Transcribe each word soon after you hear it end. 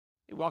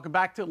Welcome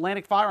back to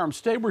Atlantic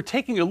Firearms. Today we're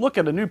taking a look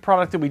at a new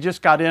product that we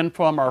just got in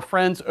from our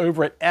friends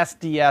over at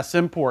SDS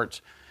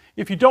Imports.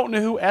 If you don't know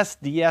who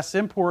SDS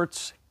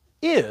Imports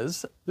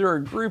is, they're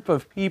a group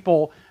of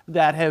people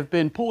that have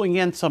been pulling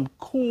in some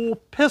cool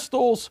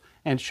pistols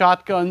and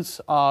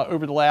shotguns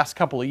over the last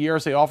couple of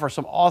years. They offer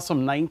some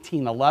awesome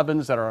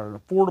 1911s that are at an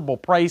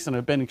affordable price and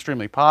have been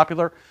extremely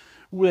popular.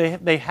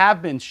 They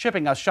have been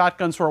shipping us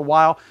shotguns for a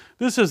while.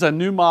 This is a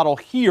new model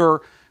here.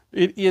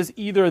 It is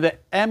either the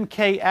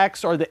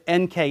MKX or the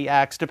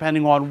NKX,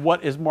 depending on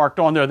what is marked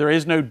on there. There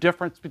is no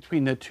difference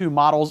between the two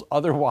models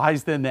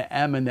otherwise than the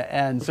M and the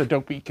N, so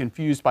don't be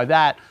confused by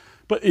that.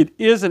 But it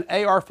is an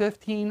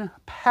AR-15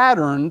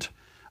 patterned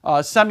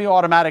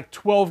semi-automatic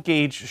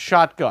 12-gauge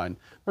shotgun.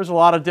 There's a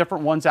lot of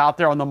different ones out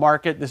there on the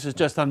market. This is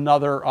just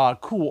another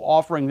cool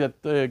offering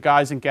that the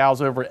guys and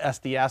gals over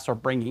at SDS are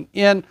bringing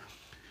in.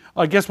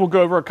 I guess we'll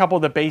go over a couple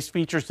of the base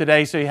features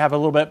today so you have a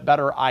little bit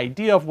better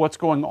idea of what's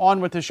going on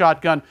with the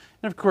shotgun.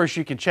 And of course,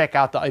 you can check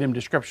out the item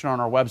description on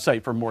our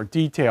website for more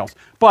details.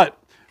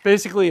 But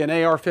basically an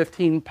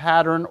AR-15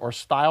 pattern or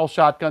style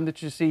shotgun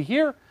that you see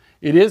here.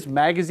 It is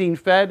magazine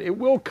fed. It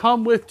will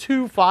come with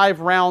two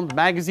 5-round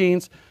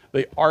magazines.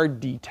 They are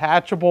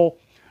detachable.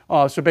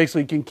 So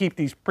basically you can keep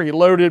these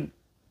preloaded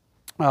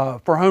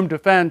for home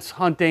defense,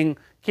 hunting,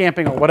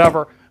 camping, or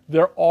whatever.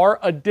 There are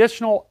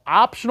additional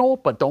optional,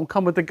 but don't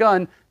come with the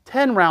gun,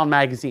 10-round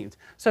magazines.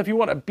 So if you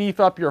want to beef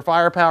up your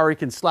firepower, you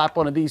can slap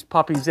one of these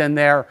puppies in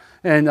there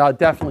and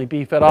definitely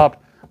beef it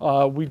up.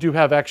 We do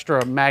have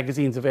extra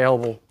magazines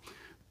available.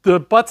 The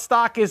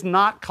buttstock is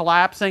not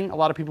collapsing. A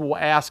lot of people will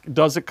ask,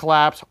 does it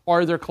collapse?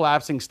 Are there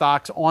collapsing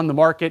stocks on the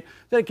market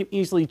that I can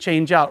easily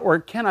change out? Or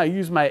can I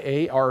use my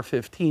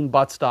AR-15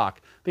 buttstock?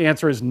 The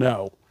answer is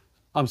no.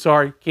 I'm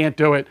sorry, can't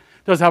do it.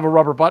 Does have a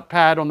rubber butt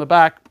pad on the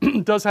back.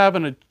 Does have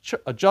an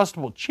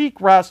adjustable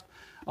cheek rest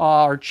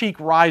or cheek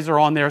riser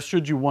on there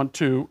should you want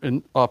to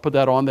put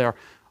that on there,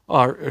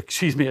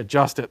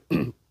 adjust it.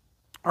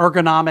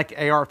 Ergonomic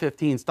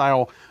AR-15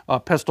 style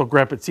pistol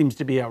grip. It seems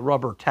to be a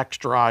rubber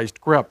texturized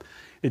grip.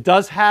 It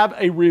does have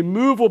a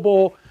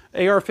removable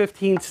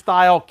AR-15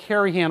 style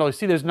carry handle. You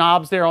see those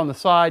knobs there on the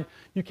side.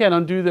 You can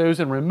undo those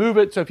and remove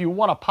it. So if you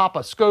want to pop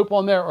a scope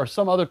on there or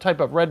some other type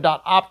of red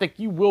dot optic,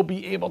 you will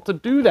be able to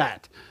do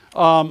that.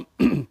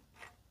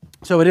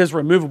 So it is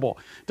removable.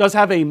 It does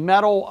have a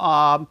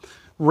metal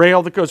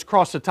rail that goes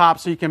across the top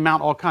so you can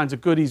mount all kinds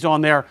of goodies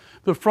on there.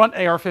 The front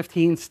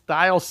AR-15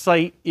 style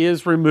sight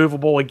is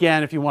removable.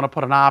 Again, if you want to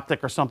put an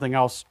optic or something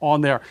else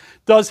on there.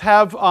 It does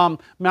have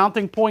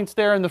mounting points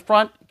there in the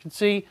front, you can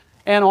see,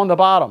 and on the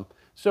bottom.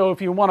 So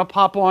if you want to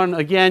pop on,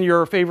 again,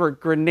 your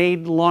favorite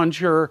grenade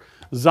launcher,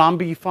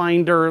 zombie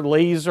finder,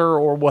 laser,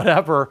 or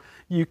whatever,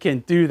 you can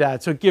do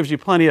that. So it gives you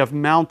plenty of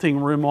mounting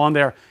room on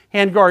there.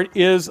 Handguard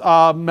is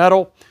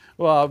metal,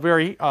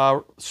 very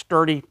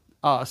sturdy,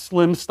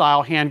 slim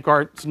style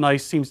handguard. It's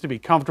nice, seems to be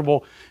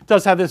comfortable. It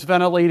does have this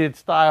ventilated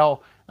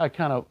style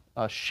kind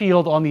of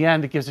shield on the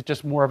end. It gives it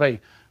just more of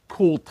a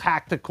cool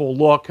tactical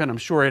look, and I'm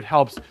sure it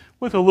helps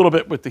with a little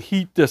bit with the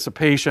heat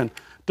dissipation.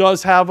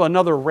 Does have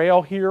another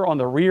rail here on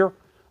the rear.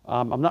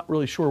 I'm not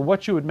really sure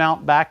what you would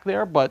mount back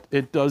there, but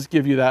it does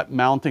give you that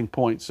mounting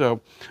point.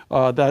 So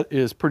that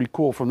is pretty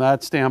cool from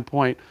that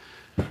standpoint.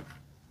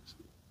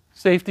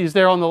 Safety is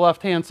there on the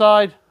left-hand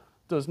side.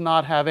 Does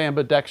not have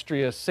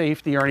ambidextrous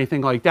safety or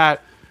anything like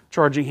that.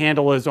 Charging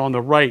handle is on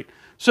the right.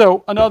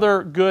 So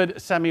another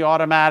good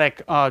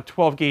semi-automatic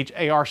 12-gauge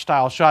AR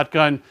style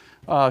shotgun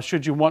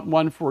should you want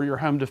one for your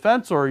home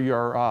defense or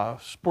your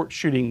sport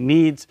shooting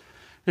needs.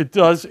 It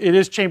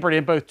is chambered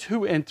in both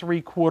 2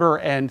 3/4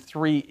 and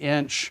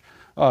 3-inch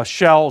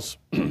shells.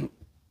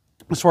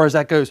 As far as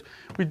that goes,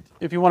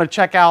 if you want to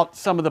check out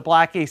some of the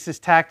Black Aces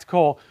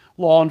Tactical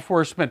Law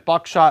Enforcement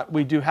buckshot,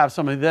 we do have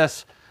some of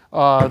this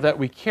that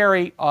we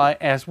carry,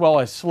 as well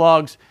as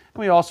slugs.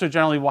 We also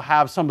generally will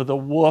have some of the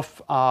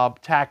Wolf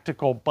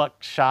Tactical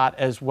buckshot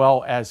as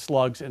well as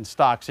slugs in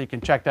stock, so you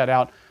can check that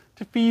out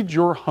to feed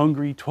your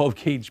hungry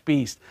 12-gauge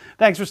beast.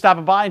 Thanks for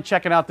stopping by and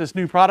checking out this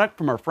new product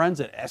from our friends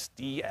at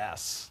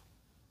SDS.